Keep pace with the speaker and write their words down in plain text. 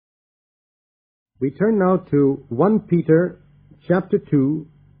We turn now to 1 Peter chapter 2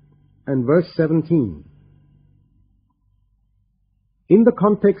 and verse 17. In the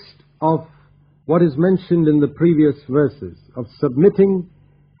context of what is mentioned in the previous verses, of submitting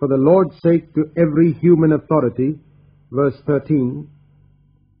for the Lord's sake to every human authority, verse 13,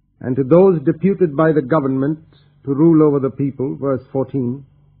 and to those deputed by the government to rule over the people, verse 14,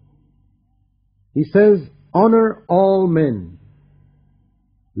 he says, honor all men,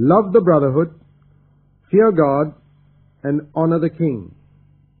 love the brotherhood, fear God, and honor the king.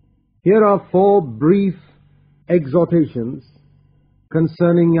 Here are 4 brief exhortations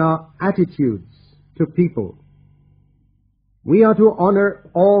concerning our attitudes to people. We are to honor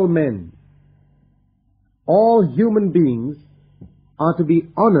all men. All human beings are to be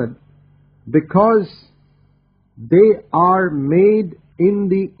honored because they are made in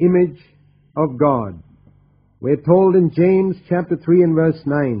the image of God. We're told in James chapter 3 and verse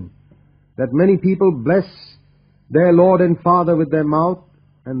 9 that many people bless their Lord and Father with their mouth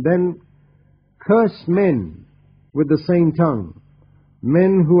and then curse men with the same tongue,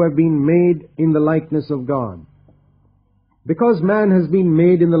 men who have been made in the likeness of God. Because man has been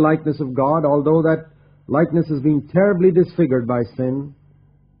made in the likeness of God, although that likeness has been terribly disfigured by sin,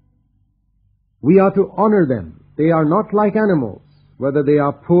 we are to honor them. They are not like animals, whether they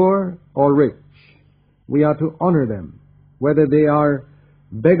are poor or rich. We are to honor them, whether they are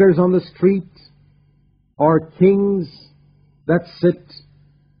beggars on the street or kings that sit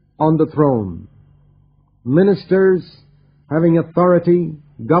on the throne, ministers having authority,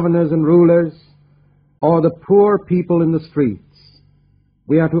 governors and rulers, or the poor people in the streets.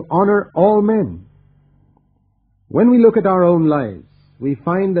 We are to honor all men. When we look at our own lives, we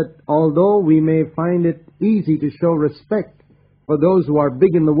find that although we may find it easy to show respect for those who are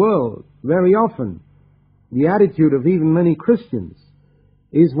big in the world, very often the attitude of even many Christians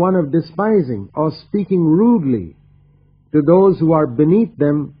is one of despising or speaking rudely to those who are beneath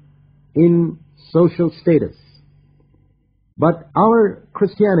them in social status. But our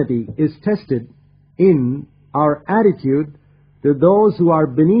Christianity is tested in our attitude to those who are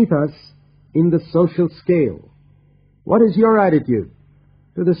beneath us in the social scale. What is your attitude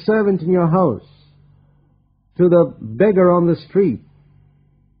to the servant in your house, to the beggar on the street,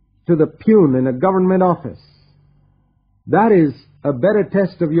 to the peon in a government office? That is a better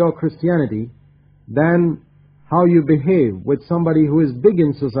test of your Christianity than how you behave with somebody who is big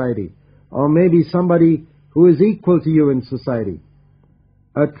in society, or maybe somebody who is equal to you in society.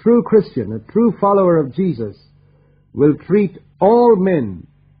 A true Christian, a true follower of Jesus, will treat all men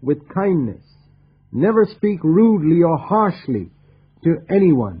with kindness, never speak rudely or harshly to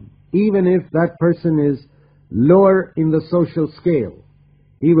anyone, even if that person is lower in the social scale.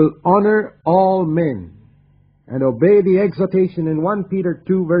 He will honor all men and obey the exhortation in 1 Peter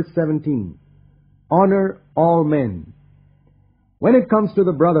 2 verse 17. Honor all men. When it comes to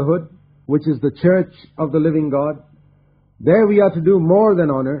the brotherhood, which is the church of the living God, there we are to do more than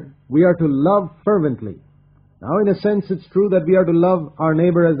honor. We are to love fervently. Now, in a sense, it's true that we are to love our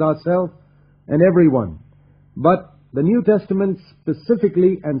neighbor as ourselves and everyone. But the New Testament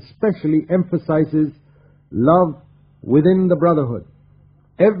specifically and specially emphasizes love within the brotherhood.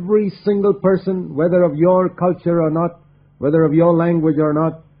 Every single person, whether of your culture or not, whether of your language or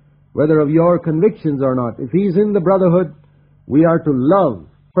not, whether of your convictions or not, if he's in the brotherhood, we are to love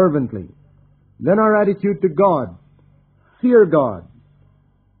fervently. Then our attitude to God, fear God.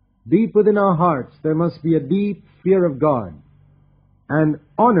 Deep within our hearts, there must be a deep fear of God. And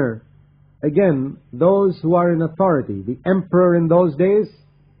honor, again, those who are in authority. The emperor in those days.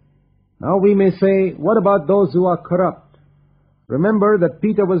 Now we may say, what about those who are corrupt? Remember that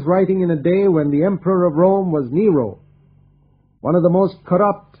Peter was writing in a day when the emperor of Rome was Nero, one of the most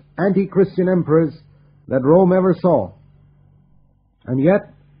corrupt anti-Christian emperors that Rome ever saw. And yet,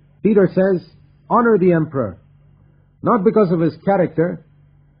 Peter says, honor the emperor, not because of his character,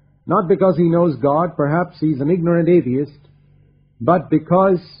 not because he knows God, perhaps he's an ignorant atheist, but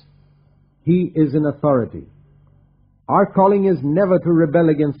because he is in authority. Our calling is never to rebel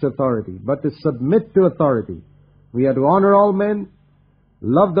against authority, but to submit to authority. We are to honor all men,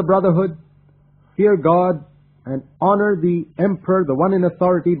 love the brotherhood, fear God, and honor the emperor, the one in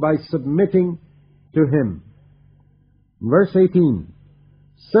authority, by submitting to him. Verse 18,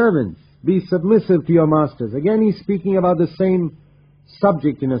 servants, be submissive to your masters. Again, he's speaking about the same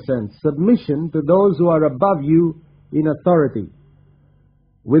subject in a sense. Submission to those who are above you in authority.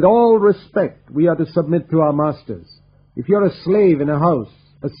 With all respect, we are to submit to our masters. If you're a slave in a house,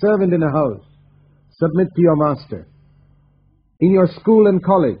 a servant in a house, submit to your master. In your school and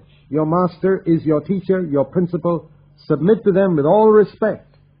college, your master is your teacher, your principal. Submit to them with all respect.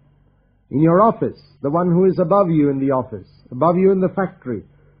 in your office, the one who is above you in the office, above you in the factory,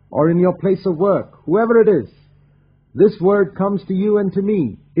 or in your place of work, whoever it is. This word comes to you and to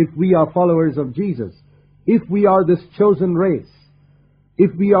me if we are followers of Jesus, if we are this chosen race,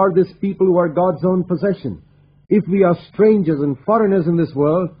 if we are this people who are God's own possession, if we are strangers and foreigners in this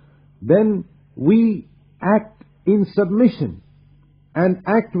world, then we act in submission and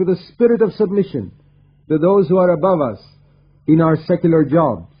act with a spirit of submission to those who are above us in our secular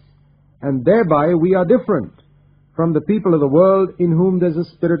jobs. And thereby we are different from the people of the world in whom there's a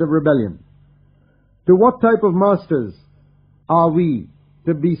spirit of rebellion. To what type of masters are we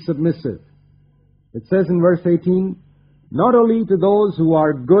to be submissive? It says in verse 18, not only to those who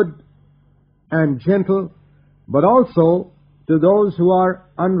are good and gentle, but also to those who are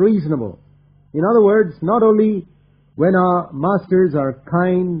unreasonable. In other words, not only when our masters are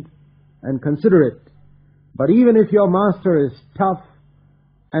kind and considerate, but even if your master is tough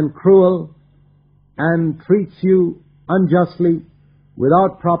and cruel and treats you unjustly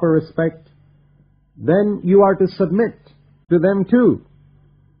without proper respect, then you are to submit to them too.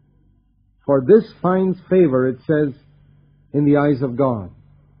 For this finds favor, it says, in the eyes of God.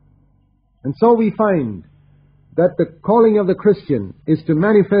 And so we find that the calling of the Christian is to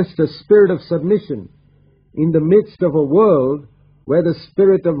manifest a spirit of submission in the midst of a world where the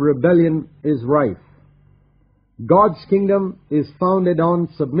spirit of rebellion is rife. God's kingdom is founded on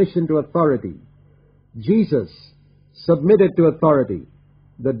submission to authority. Jesus submitted to authority.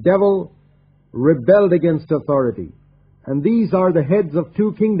 The devil rebelled against authority. And these are the heads of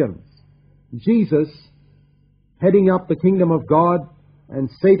two kingdoms. Jesus heading up the kingdom of God, and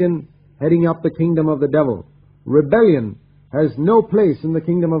Satan heading up the kingdom of the devil. Rebellion has no place in the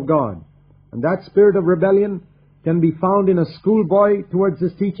kingdom of God. And that spirit of rebellion can be found in a schoolboy towards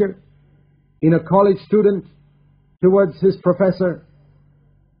his teacher, in a college student towards his professor,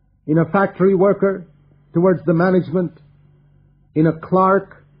 in a factory worker towards the management, in a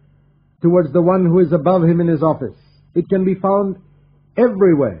clerk towards the one who is above him in his office. It can be found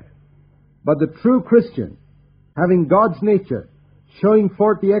everywhere. But the true Christian, having God's nature, showing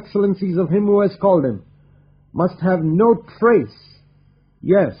forth the excellencies of Him who has called him, must have no trace,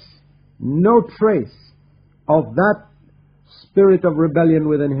 yes, no trace of that spirit of rebellion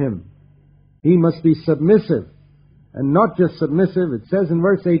within him. He must be submissive, and not just submissive, it says in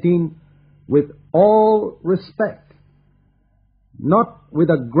verse 18, with all respect. Not with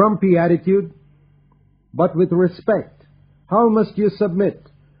a grumpy attitude, but with respect. How must you submit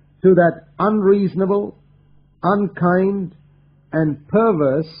to that unreasonable, unkind, and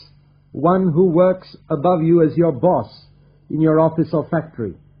perverse one who works above you as your boss in your office or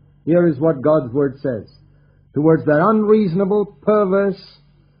factory? Here is what God's Word says. Towards that unreasonable, perverse,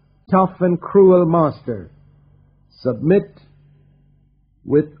 tough and cruel master, submit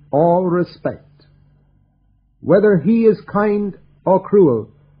with all respect. Whether he is kind or cruel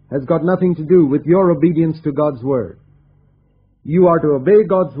has got nothing to do with your obedience to God's Word. You are to obey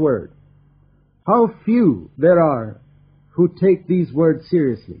God's Word. How few there are who take these words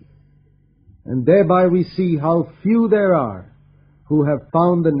seriously. And thereby we see how few there are who have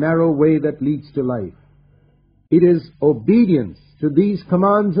found the narrow way that leads to life. It is obedience to these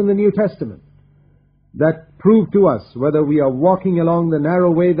commands in the New Testament that prove to us whether we are walking along the narrow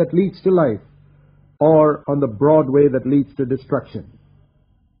way that leads to life or on the broad way that leads to destruction.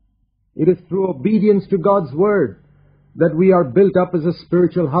 It is through obedience to God's Word that we are built up as a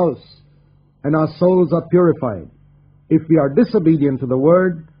spiritual house and our souls are purified. If we are disobedient to the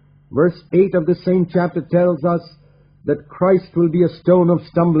Word, verse 8 of the same chapter tells us that Christ will be a stone of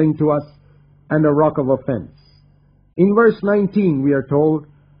stumbling to us and a rock of offense. In verse 19 we are told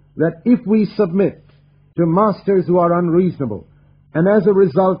that if we submit to masters who are unreasonable and as a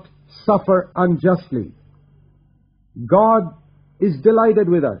result suffer unjustly, God is delighted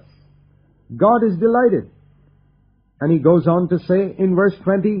with us. God is delighted. And he goes on to say in verse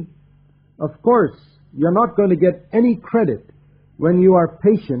 20, of course, you're not going to get any credit when you are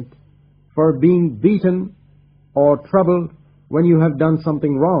patient for being beaten or troubled when you have done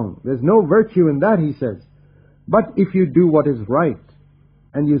something wrong. There's no virtue in that, he says. But if you do what is right,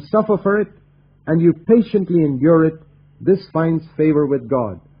 and you suffer for it, and you patiently endure it, this finds favor with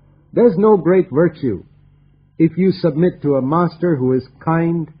God. There's no great virtue if you submit to a master who is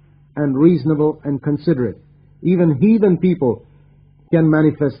kind and reasonable and considerate. Even heathen people can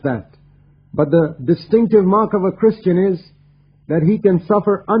manifest that. But the distinctive mark of a Christian is that he can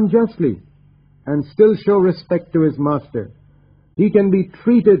suffer unjustly and still show respect to his master. He can be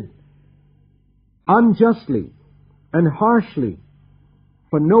treated unjustly and harshly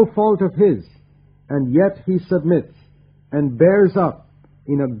for no fault of his, and yet he submits and bears up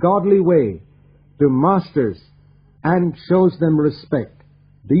in a godly way to masters and shows them respect.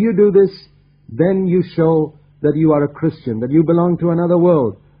 Do you do this? Then you show that you are a Christian, that you belong to another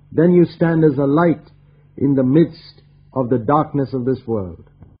world. Then you stand as a light in the midst of the darkness of this world.